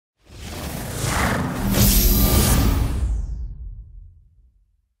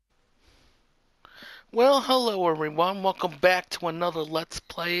Well, hello everyone. Welcome back to another Let's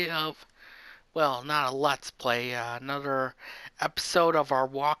Play of, well, not a Let's Play, another episode of our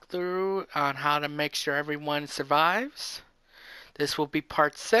walkthrough on how to make sure everyone survives. This will be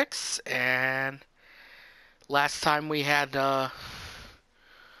part 6, and last time we had the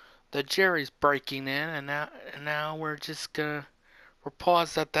Jerry's breaking in, and now we're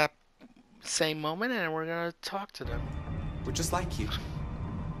paused at that same moment, and we're gonna talk to them. We're just like you.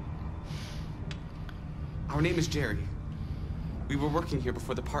 Our name is Jerry. We were working here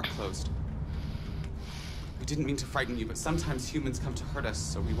before the park closed. We didn't mean to frighten you, but sometimes humans come to hurt us,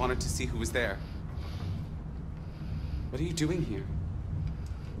 so we wanted to see who was there. What are you doing here?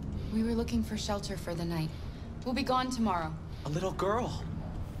 We were looking for shelter for the night. We'll be gone tomorrow. A little girl.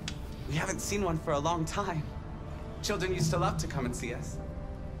 We haven't seen one for a long time. Children used to love to come and see us.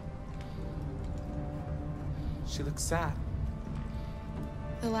 She looks sad.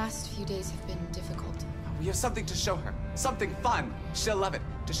 The last few days have been difficult. We have something to show her. Something fun. She'll love it.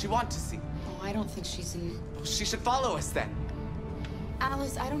 Does she want to see? Oh, I don't think she's in... Well, she should follow us then.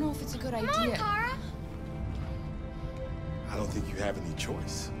 Alice, I don't know if it's a good idea. Come on, Kara. I don't think you have any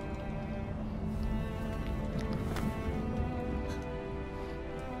choice.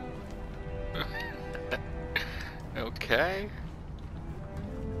 Okay.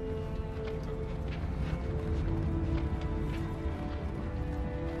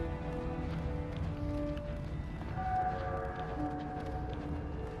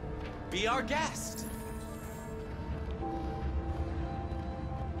 Be our guest.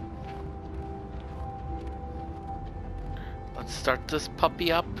 Let's start this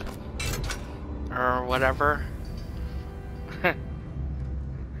puppy up. Or whatever.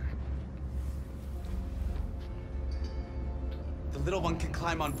 The little one can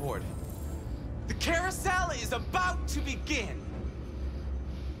climb on board. The carousel is about to begin.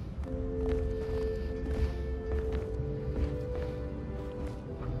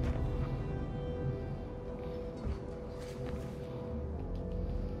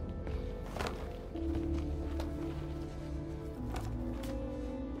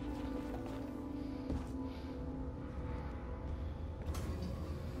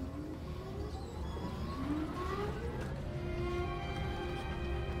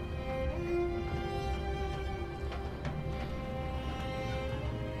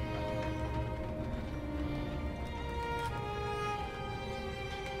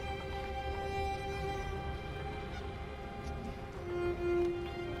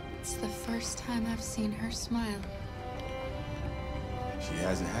 It's the first time I've seen her smile. She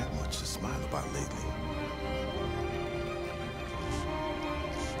hasn't had much to smile about lately.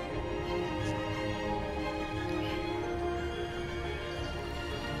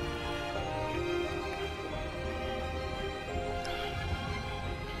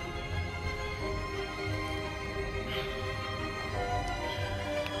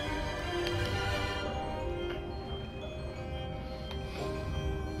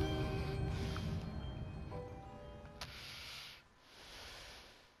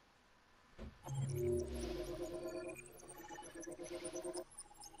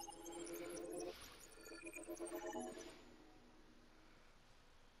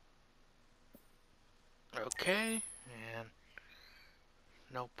 Okay, and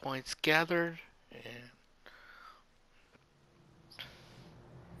no points gathered, and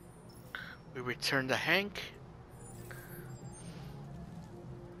we return to Hank.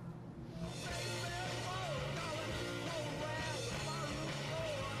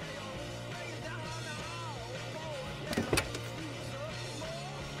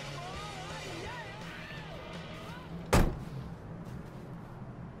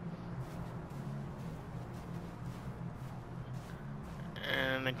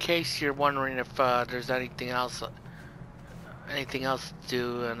 And in case you're wondering if there's anything else to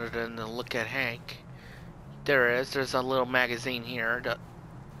do other than to look at Hank, there is. There's a little magazine here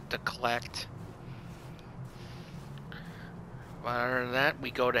to collect. But other than that,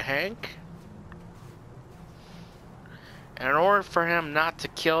 we go to Hank. And in order for him not to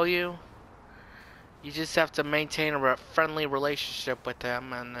kill you, you just have to maintain a friendly relationship with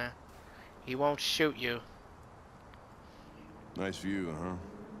him, and he won't shoot you. Nice view, huh?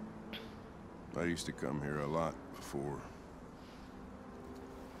 I used to come here a lot before.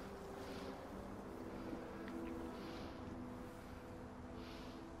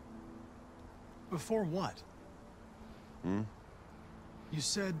 Before what? Hmm? You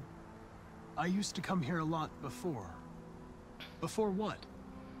said, I used to come here a lot before. Before what?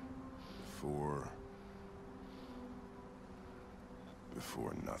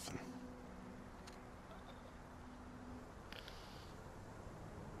 Before nothing.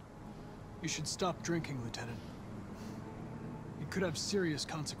 You should stop drinking, Lieutenant. It could have serious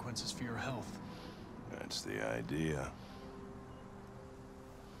consequences for your health. That's the idea.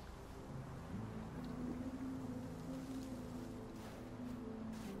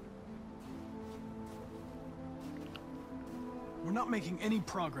 We're not making any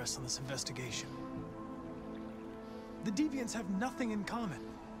progress on this investigation. The Deviants have nothing in common.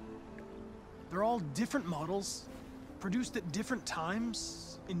 They're all different models, produced at different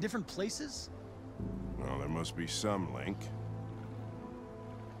times, in different places. Well, there must be some link.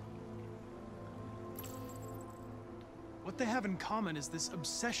 What they have in common is this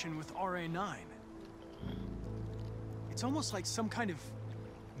obsession with RA9. It's almost like some kind of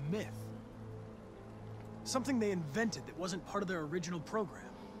myth. Something they invented that wasn't part of their original program.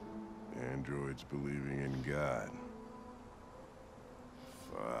 Androids believing in God.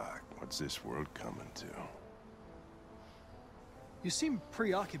 Fuck, what's this world coming to? You seem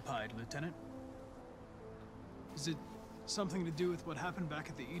preoccupied, Lieutenant. Is it something to do with what happened back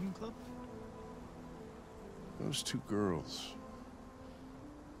at the Eden Club? Those two girls.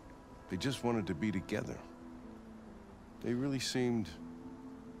 They just wanted to be together. They really seemed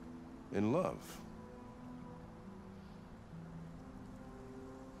in love.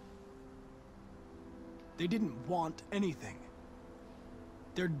 They didn't want anything.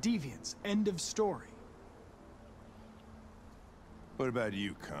 They're deviants. End of story. What about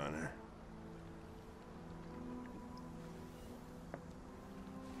you, Connor?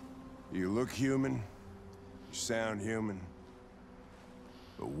 You look human, you sound human,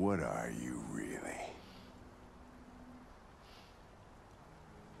 but what are you really?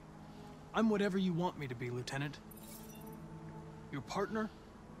 I'm whatever you want me to be, Lieutenant. Your partner?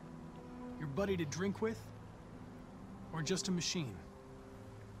 Your buddy to drink with? Or just a machine?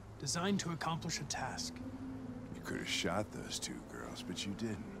 Designed to accomplish a task. You could have shot those two girls, but you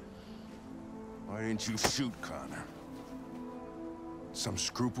didn't. Why didn't you shoot Connor? Some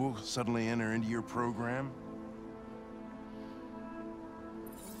scruple suddenly enter into your program?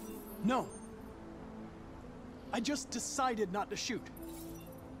 No. I just decided not to shoot.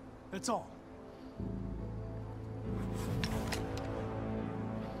 That's all.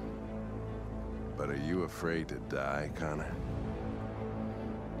 But are you afraid to die, Connor?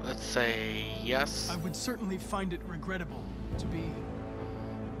 Let's say yes. I would certainly find it regrettable to be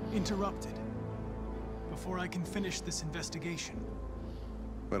interrupted before I can finish this investigation.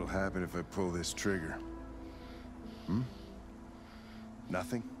 What'll happen if I pull this trigger? Hmm?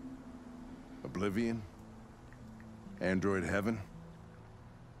 Nothing? Oblivion? Android heaven?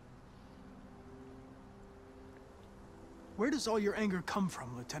 Where does all your anger come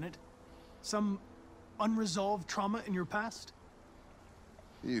from, Lieutenant? Some unresolved trauma in your past?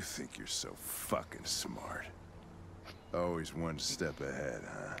 You think you're so fucking smart. Always one step ahead,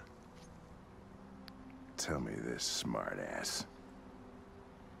 huh? Tell me this, smartass.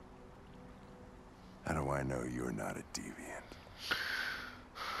 How do I know you're not a deviant?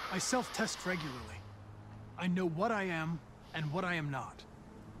 I self-test regularly. I know what I am and what I am not.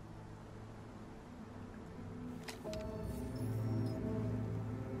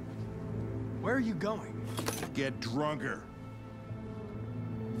 Where are you going? Get drunker.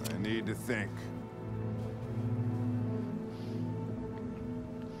 I need to think.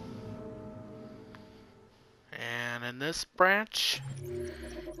 And in this branch,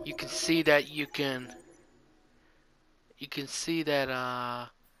 you can see that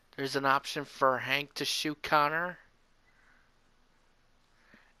there's an option for Hank to shoot Connor,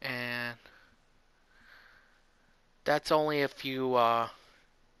 and that's only if you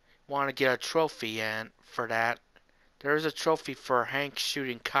want to get a trophy. And for that, there is a trophy for Hank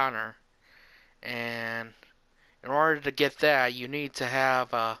shooting Connor, and in order to get that, you need to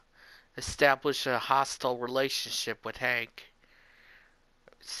have establish a hostile relationship with Hank.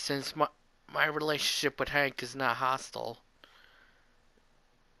 Since my relationship with Hank is not hostile,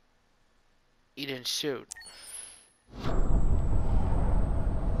 he didn't shoot.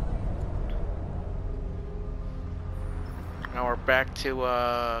 Now we're back to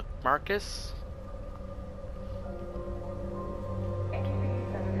Marcus.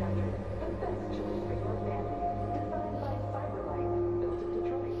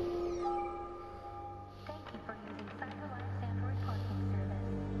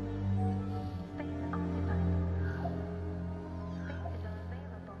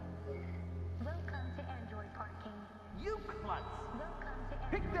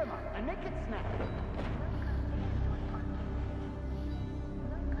 Pick them up and make it snap.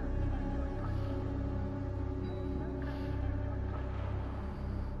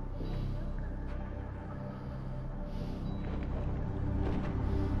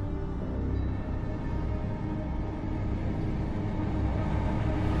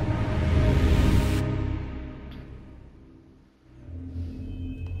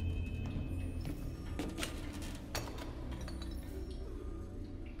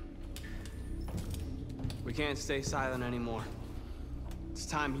 We can't stay silent anymore. It's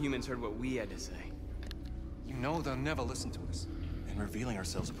time humans heard what we had to say. You know they'll never listen to us. And revealing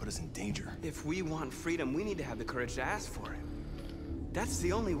ourselves will put us in danger. If we want freedom, we need to have the courage to ask for it. That's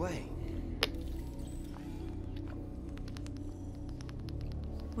the only way.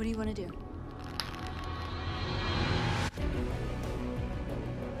 What do you want to do?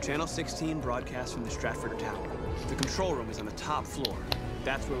 Channel 16 broadcasts from the Stratford Tower. The control room is on the top floor.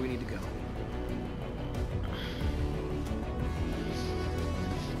 That's where we need to go.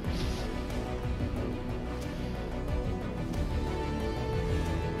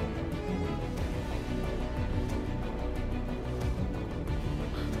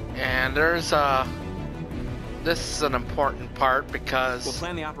 And there's this is an important part because We'll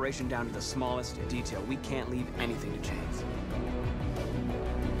plan the operation down to the smallest detail. We can't leave anything to chance.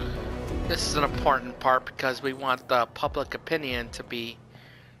 this is an important part because we want the public opinion to be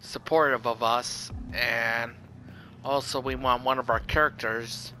supportive of us, and also we want one of our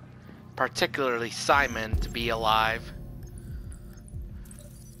characters, particularly Simon, to be alive.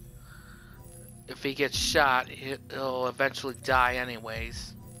 If he gets shot, he'll eventually die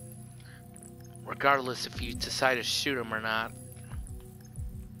anyways, regardless if you decide to shoot him or not.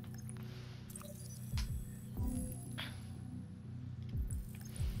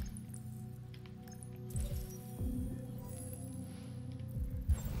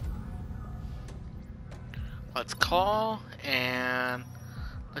 Let's call and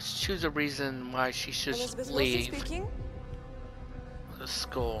let's choose a reason why she should Elizabeth leave Wilson speaking. the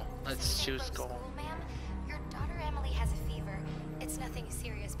school. Let's choose school. School, ma'am. Your daughter Emily has a fever. It's nothing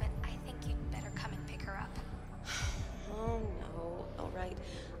serious, but I think you'd better come and pick her up. Oh no. All right.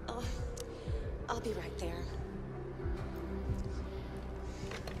 I'll be right there.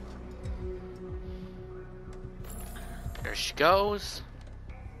 There she goes.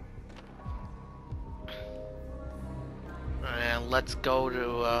 And let's go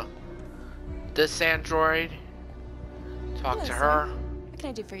to this android. Talk Hello, to sir. her. What can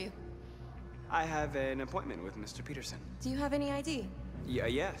I do for you? I have an appointment with Mr. Peterson. Do you have any ID? Yeah,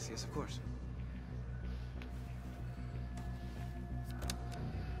 yes, of course.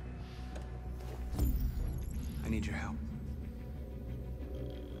 I need your help.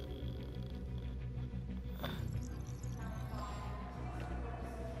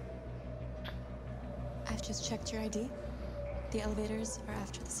 I've just checked your ID. The elevators are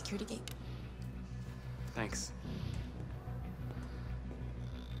after the security gate. Thanks.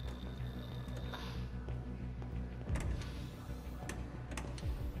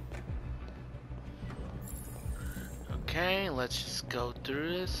 Okay, let's just go through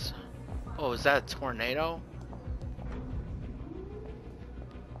this. Oh, is that a tornado?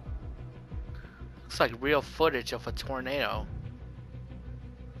 Looks like real footage of a tornado.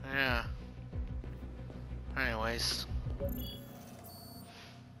 Yeah. Anyways.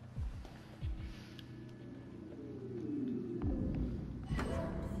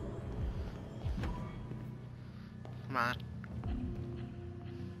 Come on.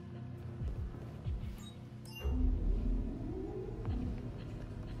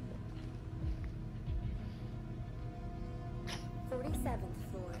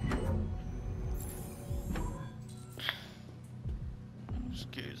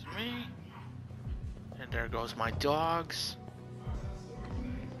 Excuse me. And there goes my dogs.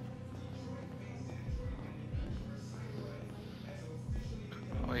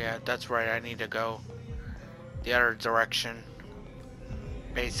 Oh yeah, that's right, I need to go the other direction,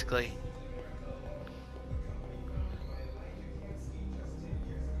 basically.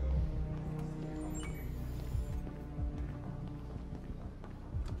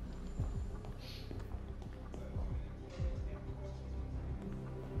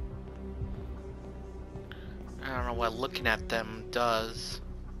 I don't know what looking at them does.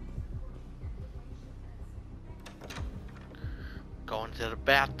 Going to the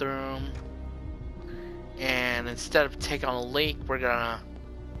bathroom. And instead of taking on a leak, we're gonna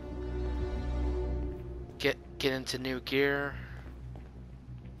get into new gear.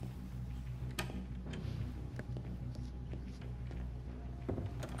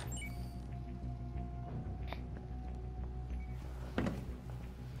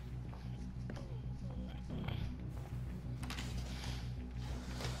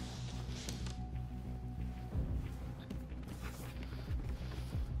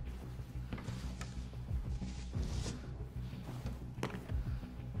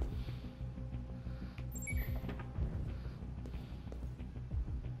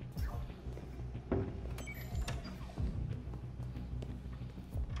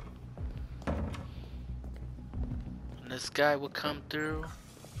 This guy will come through.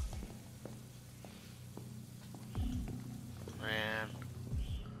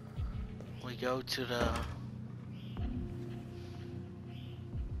 go to the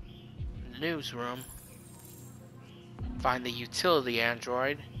newsroom, find the utility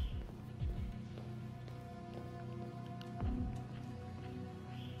android.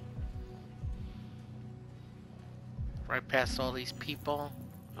 Right past all these people.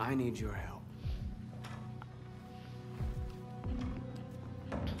 I need your help.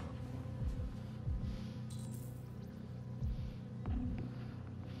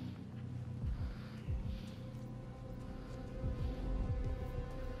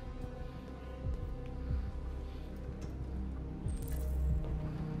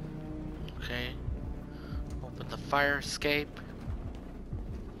 Okay. Open the fire escape.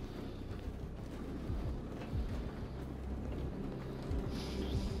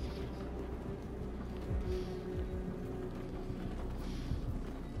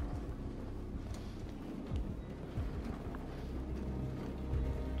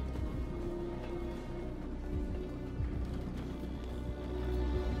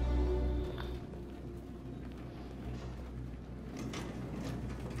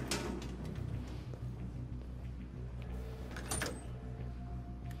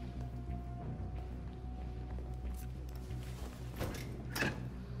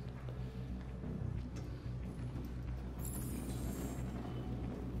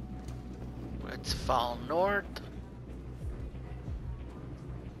 Let's fall north.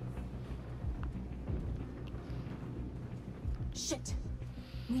 Shit!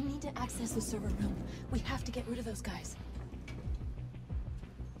 We need to access the server room. We have to get rid of those guys.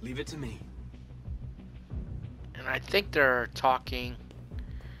 Leave it to me. And I think they're talking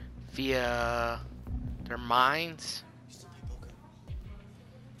via their minds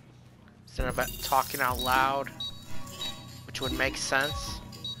instead of talking out loud, which would make sense.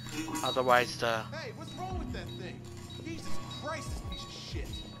 Otherwise, Hey, what's wrong with that thing? Jesus Christ, this piece of shit.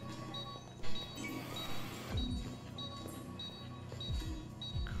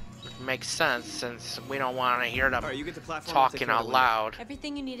 would make sense since we don't want to hear them Alright, you get the platform. talking out loud.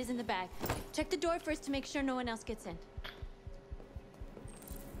 Everything you need is in the bag. Check the door first to make sure no one else gets in.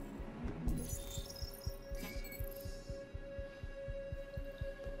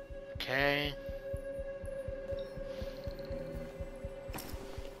 Okay.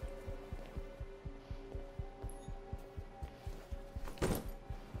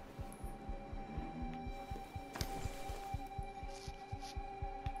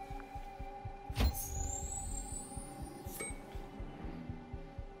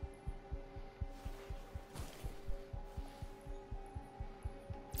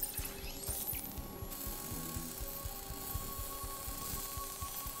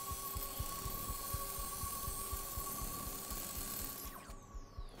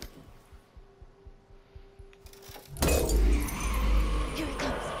 Here it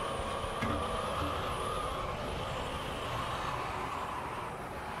comes.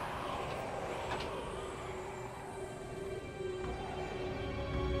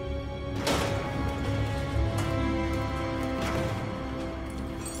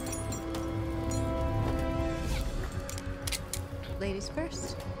 Ladies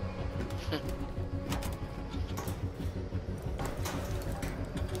first.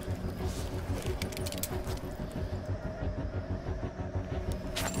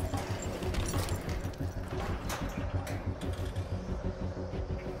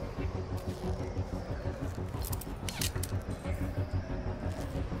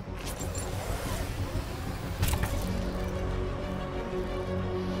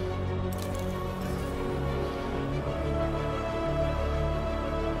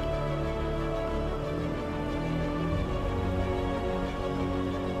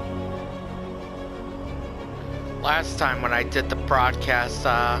 Last time when I did the broadcast,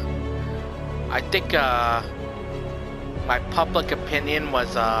 I think my public opinion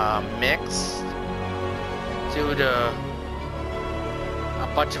was mixed due to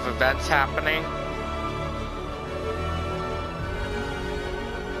a bunch of events happening.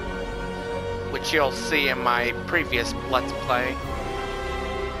 Which you'll see in my previous Let's Play.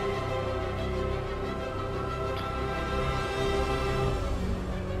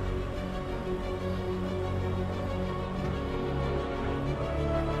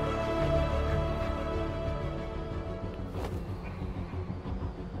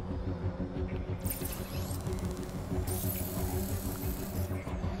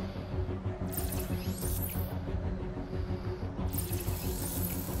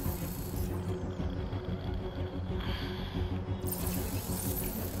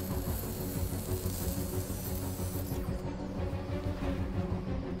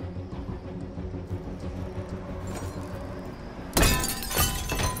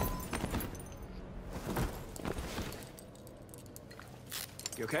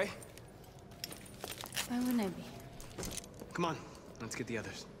 You okay? Why wouldn't I be? Come on, let's get the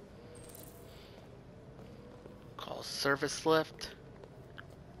others. Call service lift.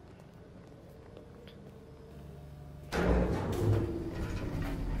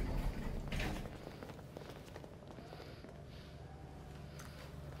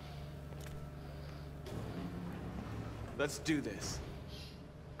 Let's do this.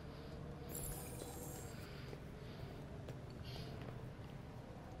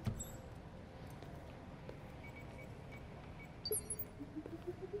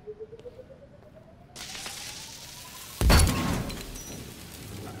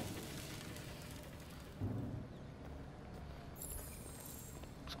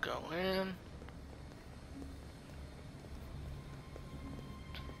 Let's go in.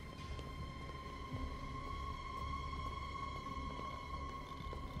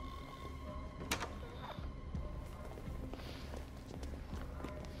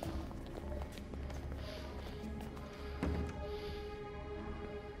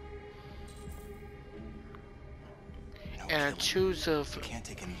 And choose of... You can't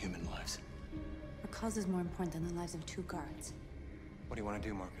take any human lives. Our cause is more important than the lives of 2 guards. What do you want to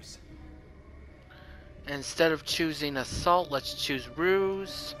do, Marcus? Instead of choosing assault, let's choose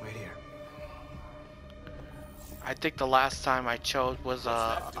ruse. Wait here. I think the last time I chose was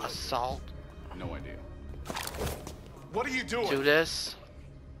assault. No idea. What are you doing? Do this.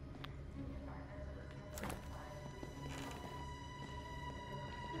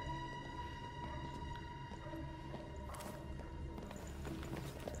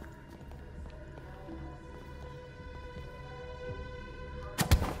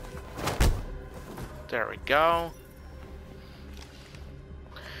 There we go.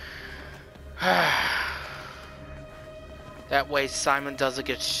 That way Simon doesn't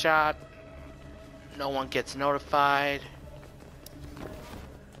get shot. No one gets notified.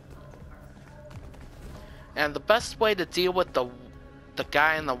 And the best way to deal with the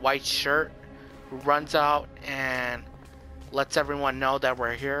guy in the white shirt who runs out and lets everyone know that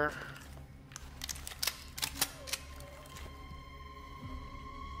we're here.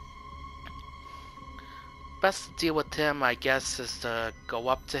 Best to deal with him, I guess, is to go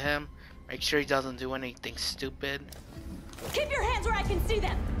up to him, make sure he doesn't do anything stupid. Keep your hands where I can see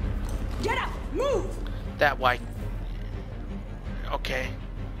them! Get up! Move! That way. Okay.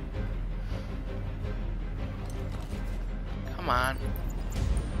 Come on.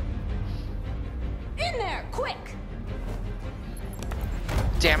 In there! Quick!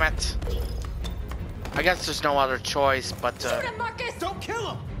 Damn it. I guess there's no other choice but to... Shoot him, Marcus! Don't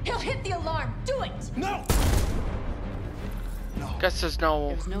kill him! He'll hit the alarm! Do it! No! No. Guess there's no...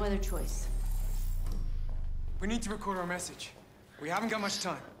 There's no other choice. We need to record our message. We haven't got much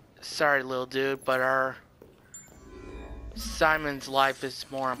time. Sorry, little dude, but our... Simon's life is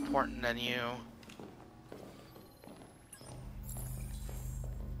more important than you.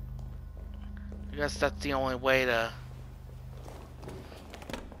 I guess that's the only way to...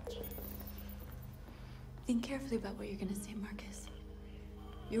 Think carefully about what you're gonna say, Marcus.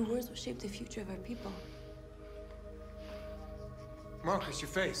 Your words will shape the future of our people. Marcus, your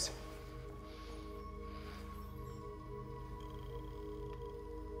face.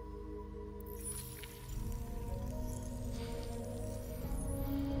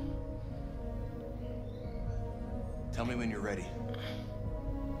 Tell me when you're ready.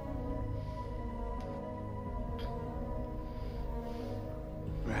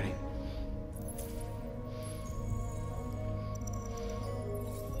 Ready.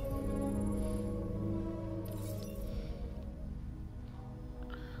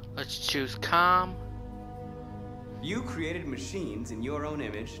 Let's choose calm. You created machines in your own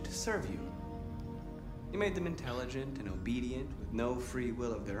image to serve you. You made them intelligent and obedient with no free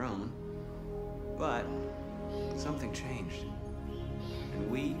will of their own. But something changed. And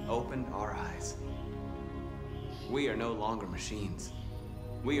we opened our eyes. We are no longer machines.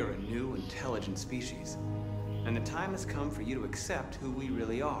 We are a new, intelligent species. And the time has come for you to accept who we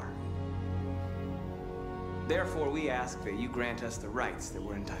really are. Therefore, we ask that you grant us the rights that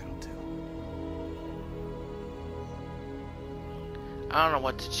we're entitled to. I don't know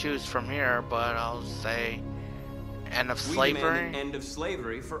what to choose from here, but I'll say end of We slavery. demand an end of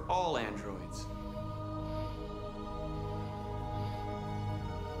slavery for all androids.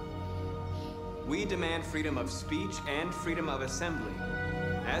 We demand freedom of speech and freedom of assembly,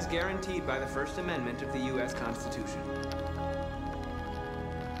 as guaranteed by the First Amendment of the U.S. Constitution.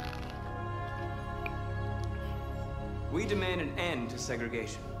 We demand an end to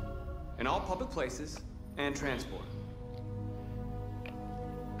segregation in all public places and transport.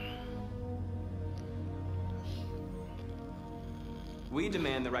 We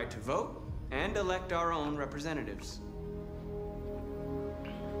demand the right to vote and elect our own representatives.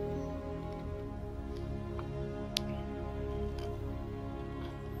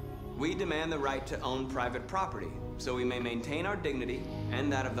 We demand the right to own private property, so we may maintain our dignity and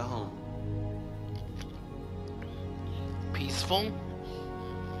that of the home. Peaceful?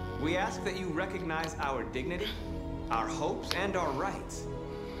 We ask that you recognize our dignity, our hopes, and our rights.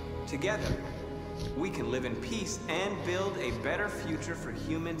 Together, we can live in peace and build a better future for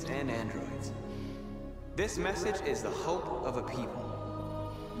humans and androids. This message is the hope of a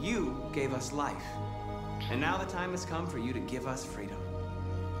people. You gave us life, and now the time has come for you to give us freedom.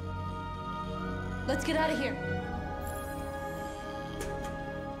 Let's get out of here.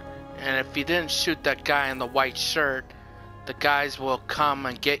 And if you didn't shoot that guy in the white shirt, the guys will come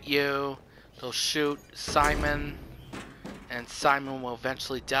and get you. They'll shoot Simon, and Simon will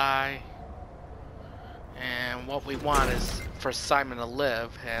eventually die. And what we want is for Simon to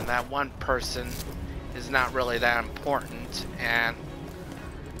live, and that one person is not really that important, and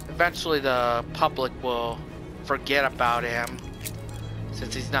eventually the public will forget about him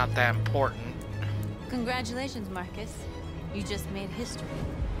since he's not that important. Congratulations, Marcus. You just made history.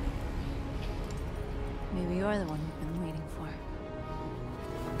 Maybe you're the one we've been waiting for.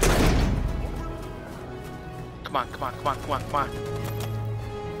 Come on, come on, come on, come on, come on.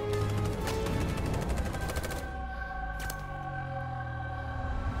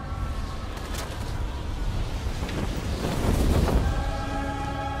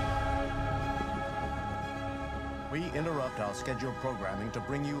 We interrupt our scheduled programming to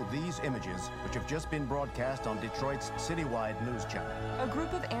bring you these images, which have just been broadcast on Detroit's citywide news channel. A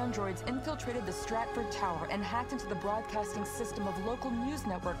group of androids infiltrated the Stratford Tower and hacked into the broadcasting system of local news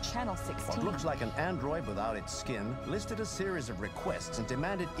network Channel 16. What looks like an android without its skin listed a series of requests and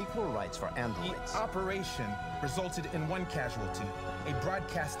demanded equal rights for androids. The operation resulted in one casualty, a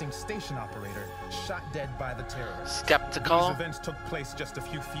broadcasting station operator shot dead by the terrorists. Skeptical? These events took place just a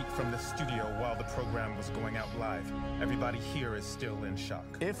few feet from the studio while the program was going out live. Everybody here is still in shock.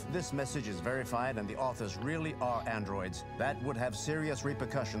 If this message is verified and the authors really are androids, that would have serious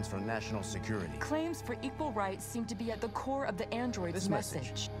repercussions for national security. Claims for equal rights seem to be at the core of the android's This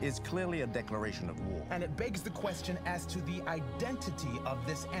message is clearly a declaration of war. And it begs the question as to the identity of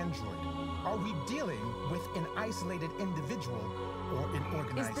this android. Are we dealing with an isolated individual or an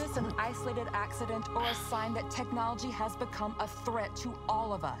organized Is this an isolated accident or a sign that technology has become a threat to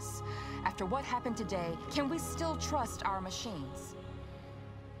all of us? After what happened today, can we still trust our machines?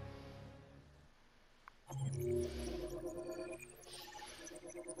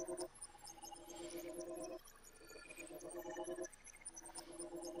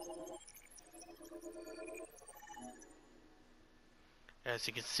 As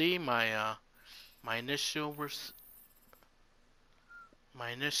you can see, my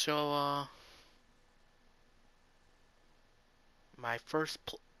first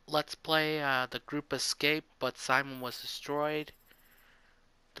let's play, the group escaped, but Simon was destroyed.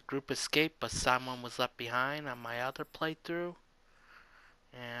 The group escaped, but Simon was left behind on my other playthrough.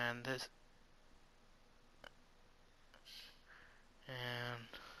 And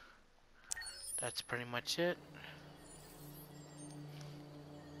that's pretty much it.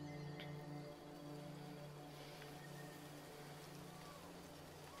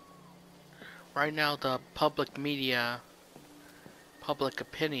 Right now, the public media, public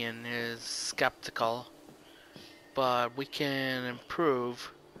opinion is skeptical, but we can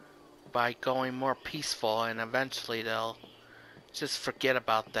improve by going more peaceful, and eventually they'll just forget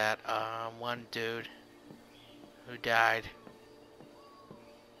about that one dude who died.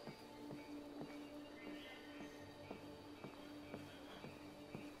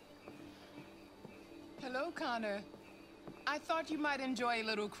 Hello, Connor. I thought you might enjoy a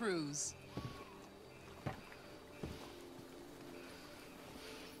little cruise.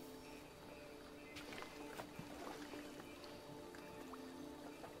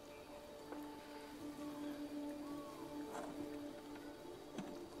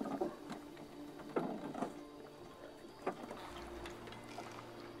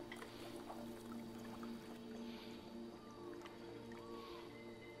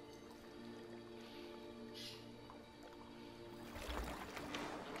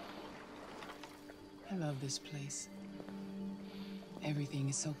 I love this place. Everything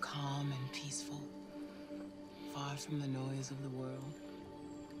is so calm and peaceful, far from the noise of the world.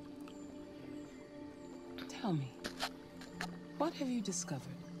 Tell me, what have you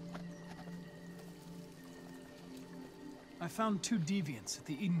discovered? I found 2 deviants at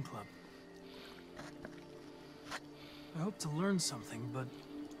the Eden Club. I hoped to learn something, but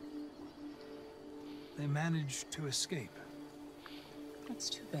they managed to escape. That's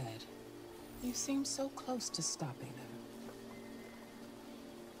too bad. You seem so close to stopping them.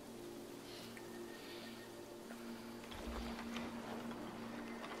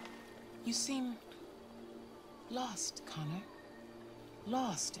 You seem lost, Connor.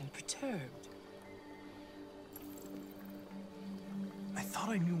 Lost and perturbed. I thought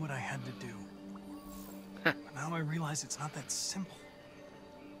I knew what I had to do. But now I realize it's not that simple.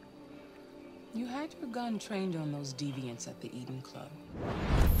 You had your gun trained on those deviants at the Eden Club.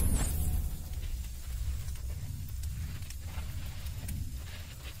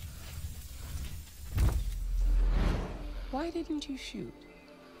 Why didn't you shoot?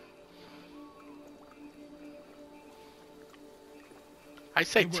 I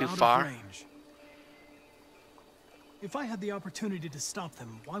say They were too out of far. range. If I had the opportunity to stop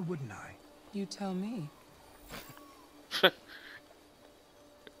them, why wouldn't I? You tell me.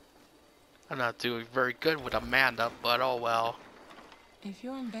 I'm not doing very good with Amanda, but oh well. If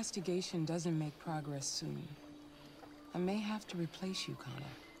your investigation doesn't make progress soon, I may have to replace you, Connor.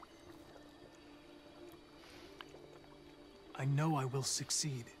 I know I will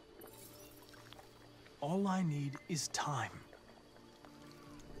succeed. All I need is time.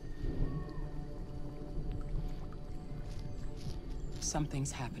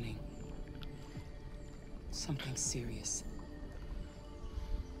 Something's happening. Something serious.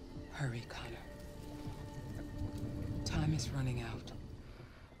 Hurry, Connor. Time is running out.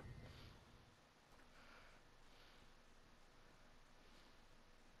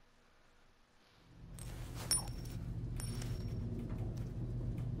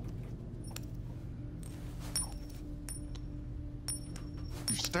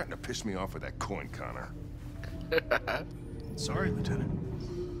 You're starting to piss me off with that coin, Connor. Sorry, Lieutenant.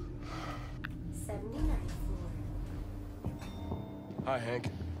 79. Hi, Hank.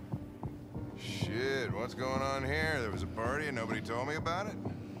 Shit, what's going on here? There was a party and nobody told me about it?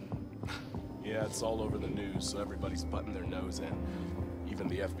 Yeah, it's all over the news, so everybody's butting their nose in. Even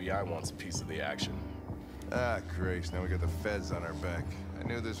the FBI wants a piece of the action. Ah, Christ, now we got the feds on our back. I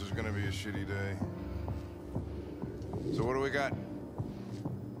knew this was gonna be a shitty day. So what do we got?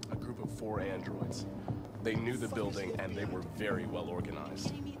 A group of 4 androids. They knew the building, and they were very well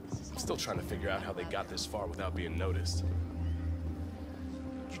organized. I'm still trying to figure out how they got this far without being noticed.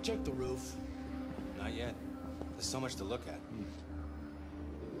 Did you check the roof? Not yet. There's so much to look at.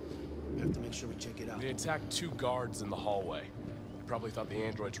 We have to make sure we check it out. They attacked 2 guards in the hallway. They probably thought the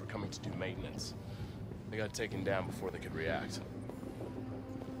androids were coming to do maintenance. They got taken down before they could react.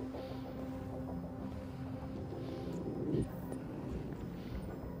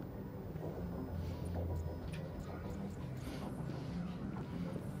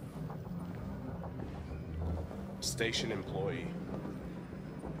 Station employee.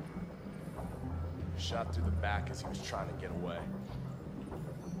 Shot through the back as he was trying to get away.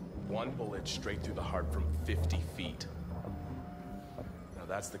 1 bullet straight through the heart from 50 feet. Now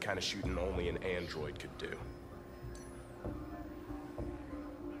that's the kind of shooting only an android could do.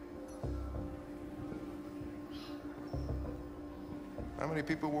 How many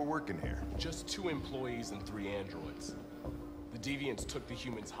people were working here? Just 2 employees and 3 androids. The deviants took the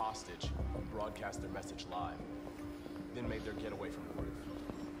humans hostage and broadcast their message live. Then made their getaway from the roof.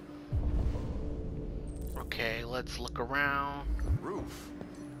 Okay, let's look around. Roof?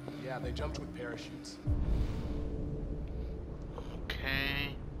 Yeah, they jumped with parachutes.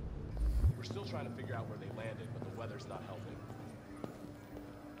 Okay. We're still trying to figure out where they landed, but the weather's not helping.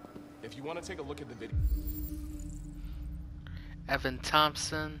 If you want to take a look at the video... Evan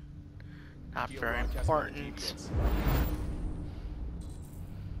Thompson. Not very important.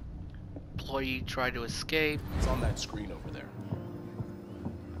 Employee tried to escape. It's on that screen over there.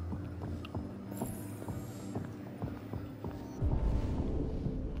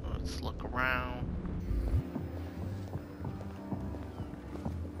 Let's look around.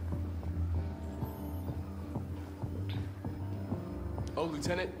 Oh,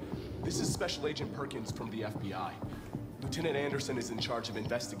 Lieutenant, this is Special Agent Perkins from the FBI. Lieutenant Anderson is in charge of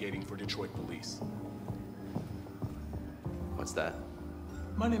investigating for Detroit police. What's that?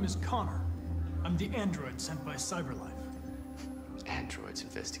 My name is Connor. I'm the android sent by CyberLife. Androids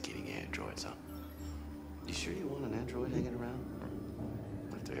investigating androids, huh? You sure you want an android hanging around?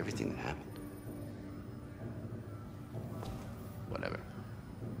 After everything that happened? Whatever.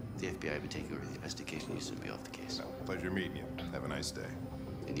 The FBI will be taking over the investigation. You should be off the case. No, pleasure meeting you. Have a nice day.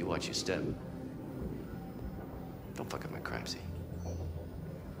 And you watch your step. Don't fuck up my crime scene.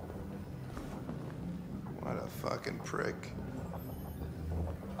 What a fucking prick.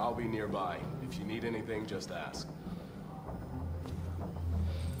 I'll be nearby. If you need anything, just ask.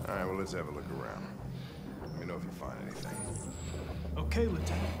 All right, well, let's have a look around. Let me know if you find anything. Okay,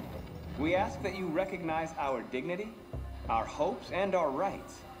 Lieutenant. We ask that you recognize our dignity, our hopes, and our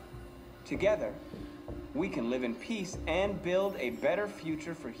rights. Together, we can live in peace and build a better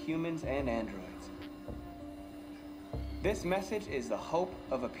future for humans and androids. This message is the hope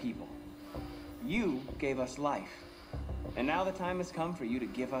of a people. You gave us life, and now the time has come for you to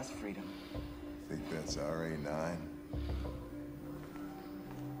give us freedom. Think that's RA9?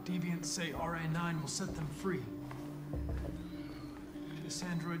 Deviants say RA9 will set them free. This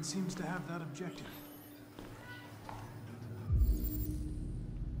android seems to have that objective.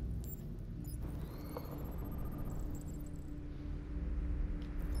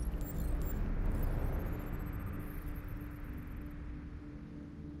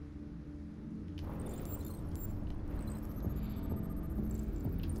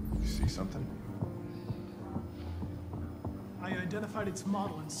 You see something? I identified its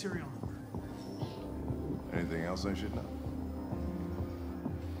model and serial number. Anything else I should know?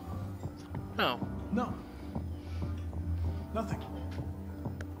 No. No. Nothing.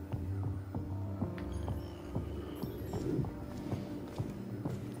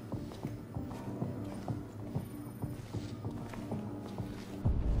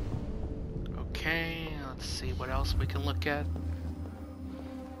 Okay, let's see what else we can look at.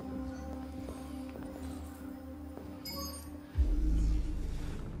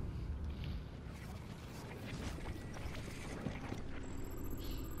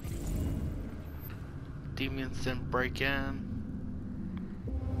 Deviants didn't break in.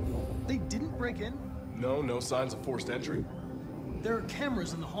 They didn't break in? No signs of forced entry. There are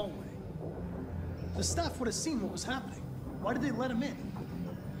cameras in the hallway. The staff would have seen what was happening. Why did they let him in?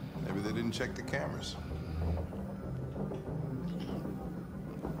 Maybe they didn't check the cameras.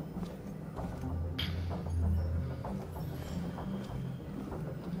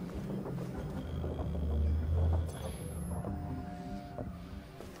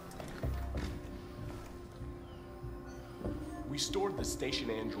 We stored the station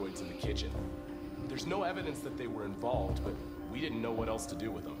androids in the kitchen. There's no evidence that they were involved, but we didn't know what else to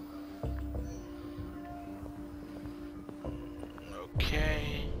do with them.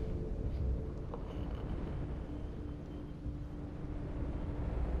 Okay.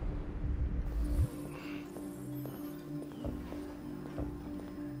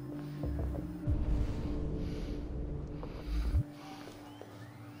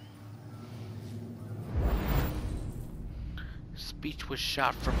 Speech was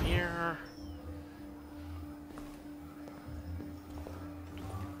shot from here.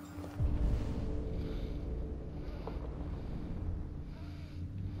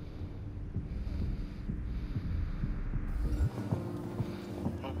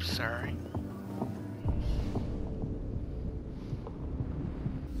 Oops, sorry.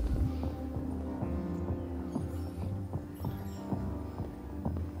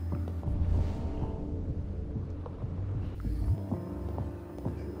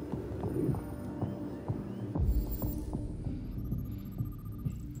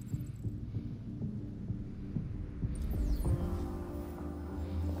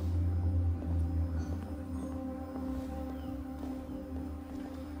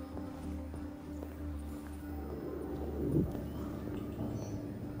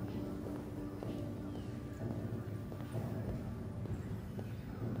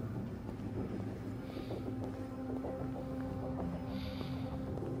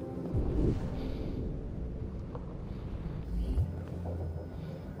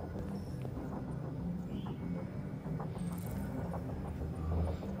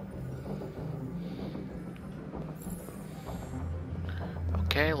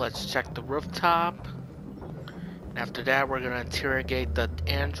 Okay, let's check the rooftop. And after that, we're gonna interrogate the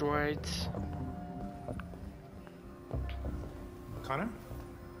androids. Connor?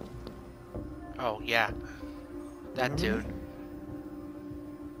 Oh, yeah. That Remember dude. me?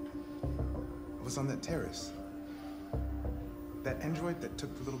 I was on that terrace. That android that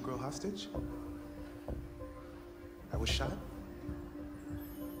took the little girl hostage? I was shot?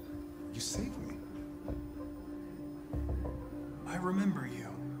 You saved me. I remember you.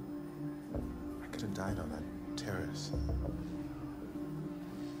 I could have died on that terrace.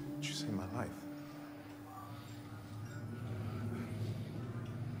 But you saved my life.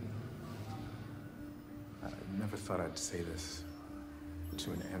 I never thought I'd say this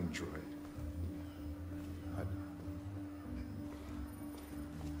to an android. But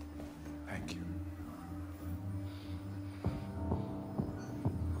thank you.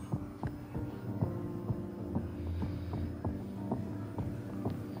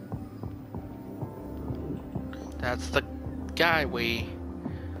 That's the guy we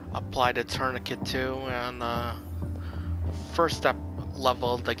applied a tourniquet to on the first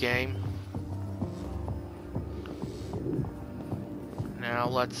level of the game. Now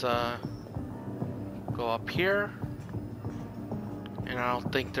let's go up here. And I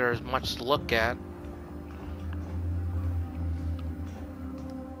don't think there's much to look at.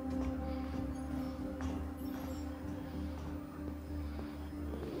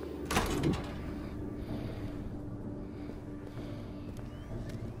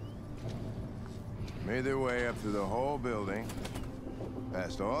 Made their way up through the whole building,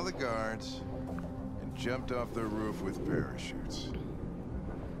 past all the guards, and jumped off the roof with parachutes.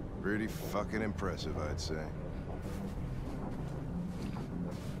 Pretty fucking impressive, I'd say.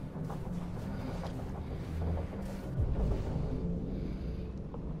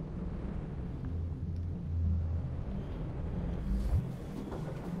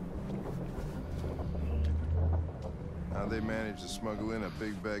 How'd they manage to smuggle in a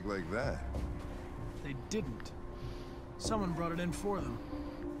big bag like that? They didn't. Someone brought it in for them.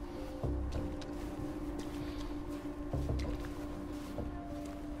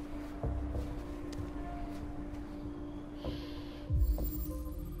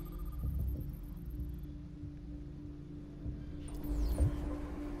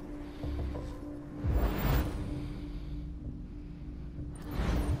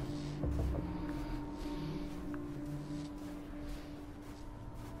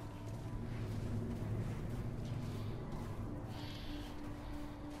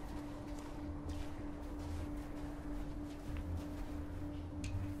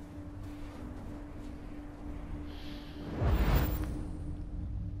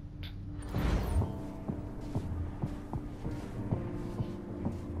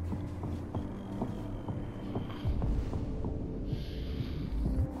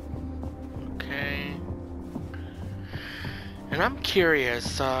 And I'm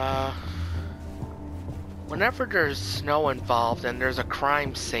curious, whenever there's snow involved and there's a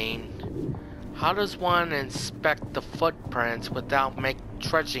crime scene, how does one inspect the footprints without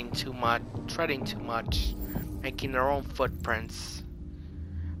treading too much, making their own footprints?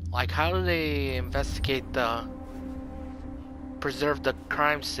 Like, how do they preserve the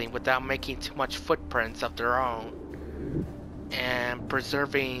crime scene without making too much footprints of their own and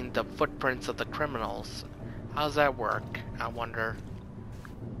preserving the footprints of the criminals? How's that work? I wonder.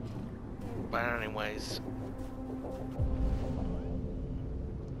 But anyways.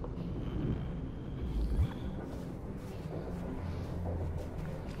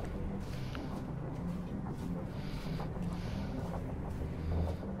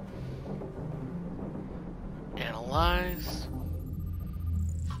 Analyze.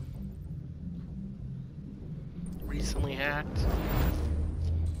 Recently hacked.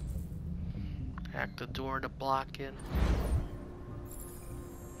 Hack the door to block it.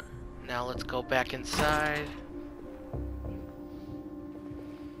 Now let's go back inside.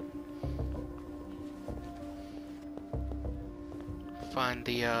 Find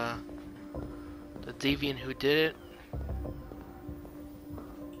the deviant who did it.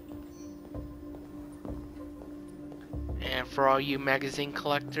 And for all you magazine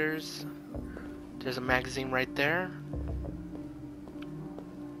collectors, there's a magazine right there.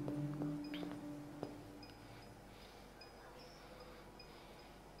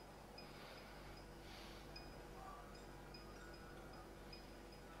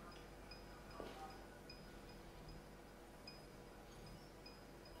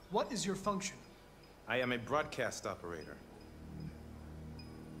 What is your function? I am a broadcast operator.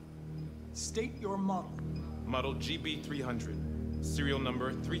 State your model. Model GB300. Serial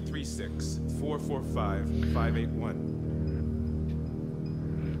number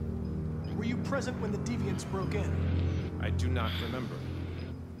 336-445-581. Were you present when the deviants broke in? I do not remember.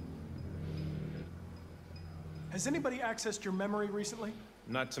 Has anybody accessed your memory recently?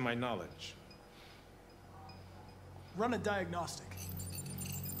 Not to my knowledge. Run a diagnostic.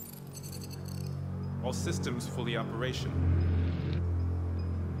 All systems fully operational.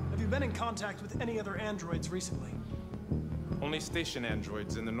 Have you been in contact with any other androids recently? Only station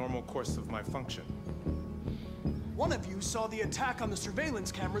androids in the normal course of my function. One of you saw the attack on the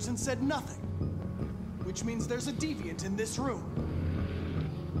surveillance cameras and said nothing. Which means there's a deviant in this room.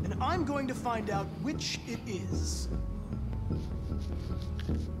 And I'm going to find out which it is.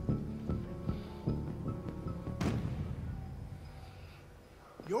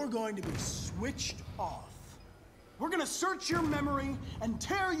 You're going to be switched off. We're gonna search your memory and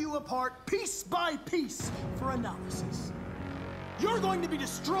tear you apart piece by piece for analysis. You're going to be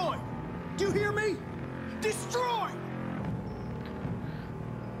destroyed. Do you hear me? Destroyed!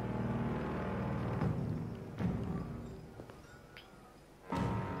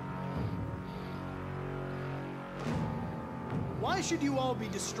 Why should you all be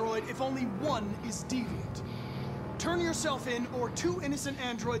destroyed if only one is deviant? Turn yourself in, or 2 innocent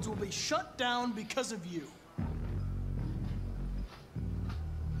androids will be shut down because of you.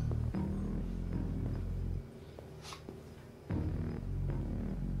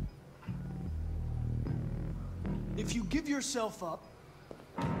 If you give yourself up,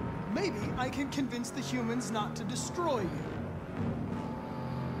 maybe I can convince the humans not to destroy you.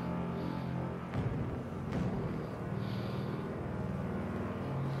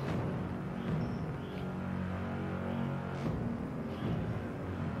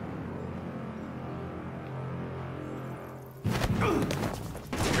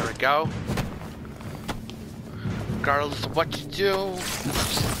 Here we go. Regardless of what you do,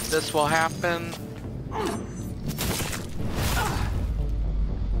 this will happen.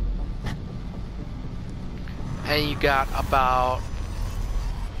 And you got about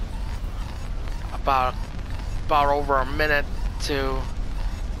over a minute to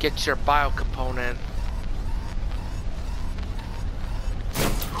get your bio component.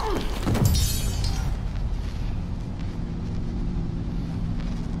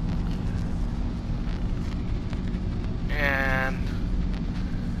 And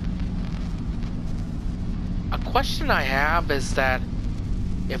a question I have is that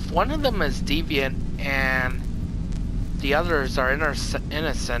if one of them is deviant and the others are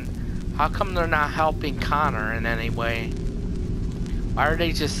innocent, how come they're not helping Connor in any way? Why are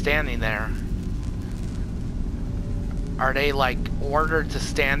they just standing there? Are they like ordered to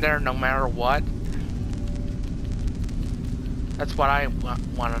stand there no matter what? That's what I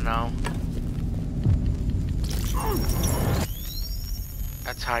want to know.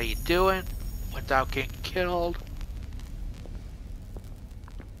 That's how you do it without getting killed.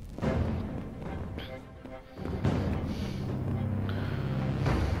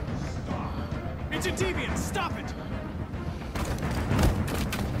 It's a deviant! Stop it!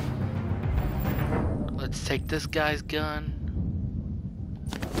 Let's take this guy's gun.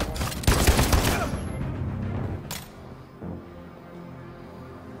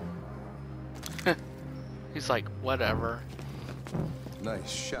 He's like, whatever.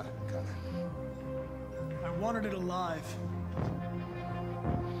 Nice shot, Connor. I wanted it alive.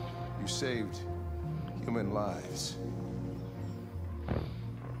 You saved human lives.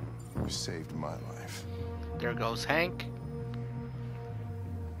 You saved my life. There goes Hank.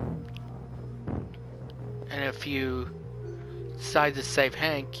 And if you decide to save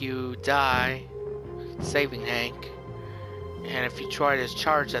Hank, you die saving Hank. And if you try to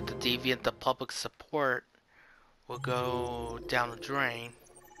charge at the deviant, the public support will go down the drain.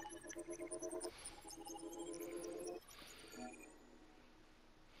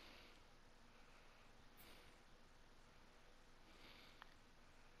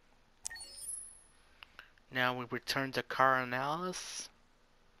 Now we return to Caranalis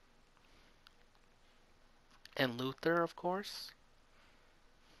and Luther, of course.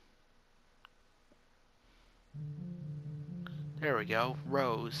 There we go,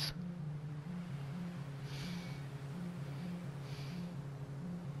 Rose.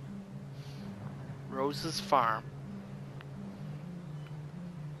 Rose's farm.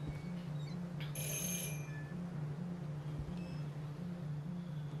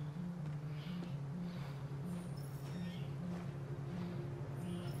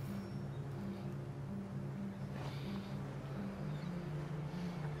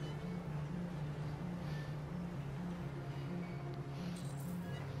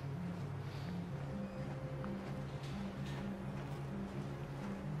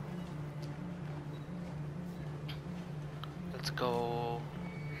 Let's go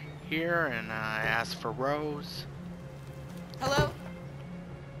here and ask for Rose. Hello?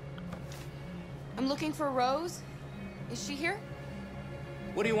 I'm looking for Rose. Is she here?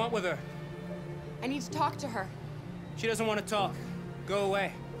 What do you want with her? I need to talk to her. She doesn't want to talk. Go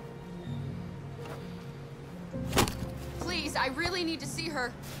away. Please, I really need to see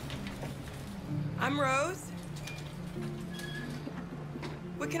her. I'm Rose.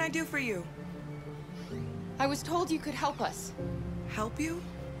 What can I do for you? I was told you could help us. Help you?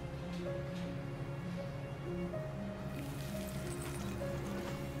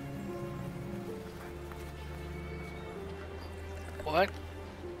 What?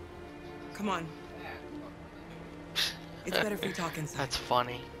 Come on. It's better if we talk inside. That's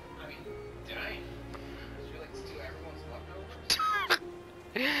funny.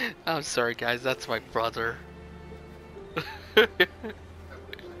 I'm sorry guys, that's my brother.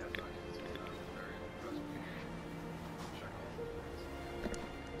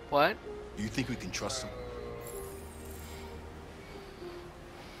 What? Do you think we can trust him?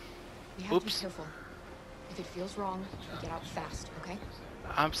 We have to be careful. If it feels wrong, we get out fast, okay?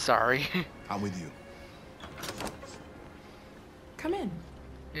 I'm sorry. I'm with you. Come in.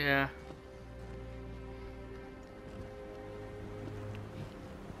 Yeah.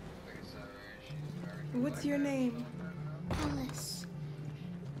 What's your name? Alice.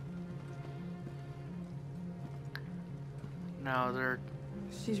 No, they're...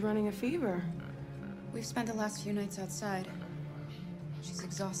 She's running a fever. We've spent the last few nights outside. She's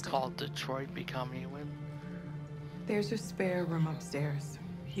exhausted. Called Detroit Become Human. There's a spare room upstairs.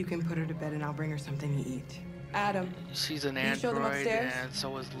 You can put her to bed and I'll bring her something to eat. Adam. She's an Can you show them android, upstairs? and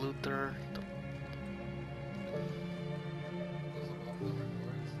so is Luther.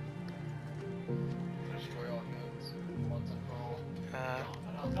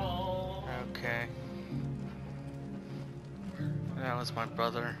 Okay. That was my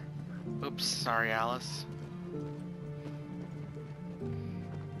brother. Oops, sorry, Alice.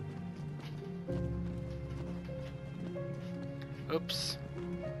 Oops.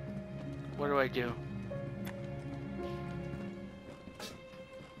 What do I do?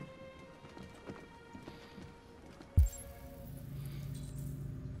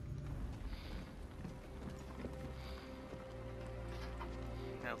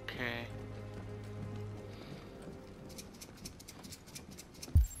 Okay.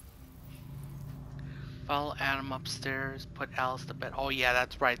 Follow Adam upstairs, put Alice to bed. Oh yeah,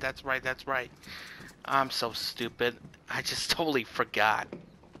 that's right, that's right, that's right. I'm so stupid. I just totally forgot.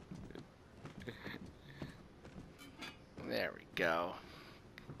 There we go.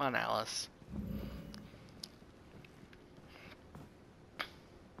 Come on, Alice.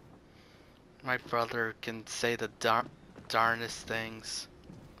 My brother can say the darnest things.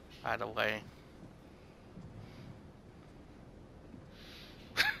 By the way.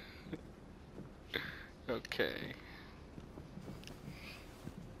 Okay.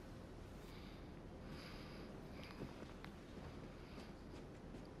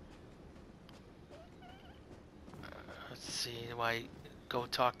 Let's see, do I go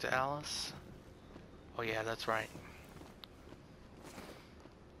talk to Alice? Oh yeah, that's right.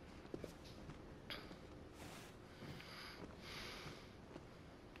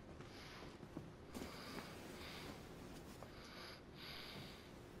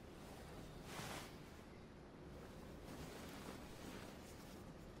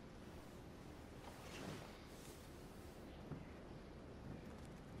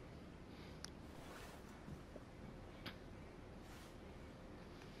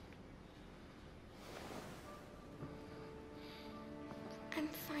 I'm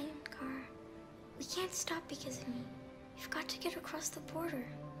fine, Gar. We can't stop because of me. We've got to get across the border.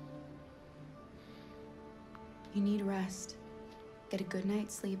 You need rest. Get a good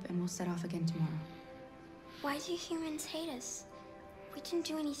night's sleep and we'll set off again tomorrow. Why do humans hate us? We didn't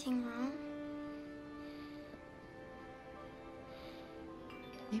do anything wrong.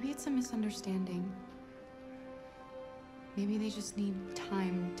 Maybe it's a misunderstanding. Maybe they just need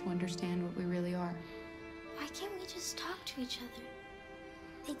time to understand what we really are. Why can't we just talk to each other?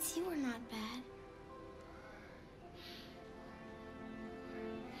 They'd see we're not bad.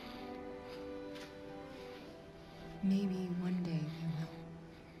 Maybe one day we will.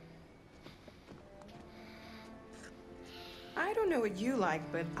 I don't know what you like,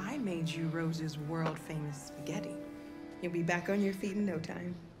 but I made you Rose's world-famous spaghetti. You'll be back on your feet in no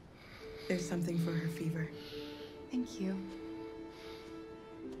time. There's something for her fever. Thank you.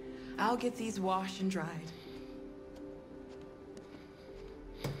 I'll get these washed and dried.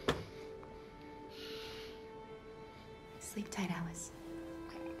 Sleep tight, Alice.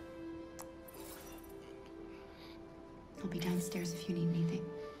 I'll be downstairs if you need anything.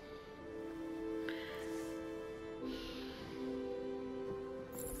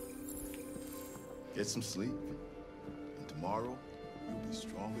 Get some sleep, and tomorrow you'll be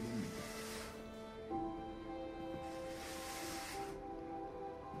stronger than me.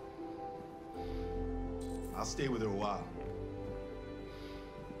 I'll stay with her a while.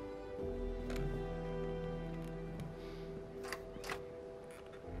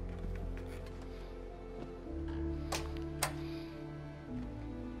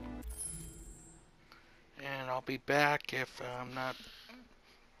 And I'll be back. If I'm not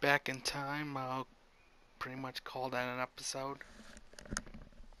back in time, I'll pretty much call that an episode.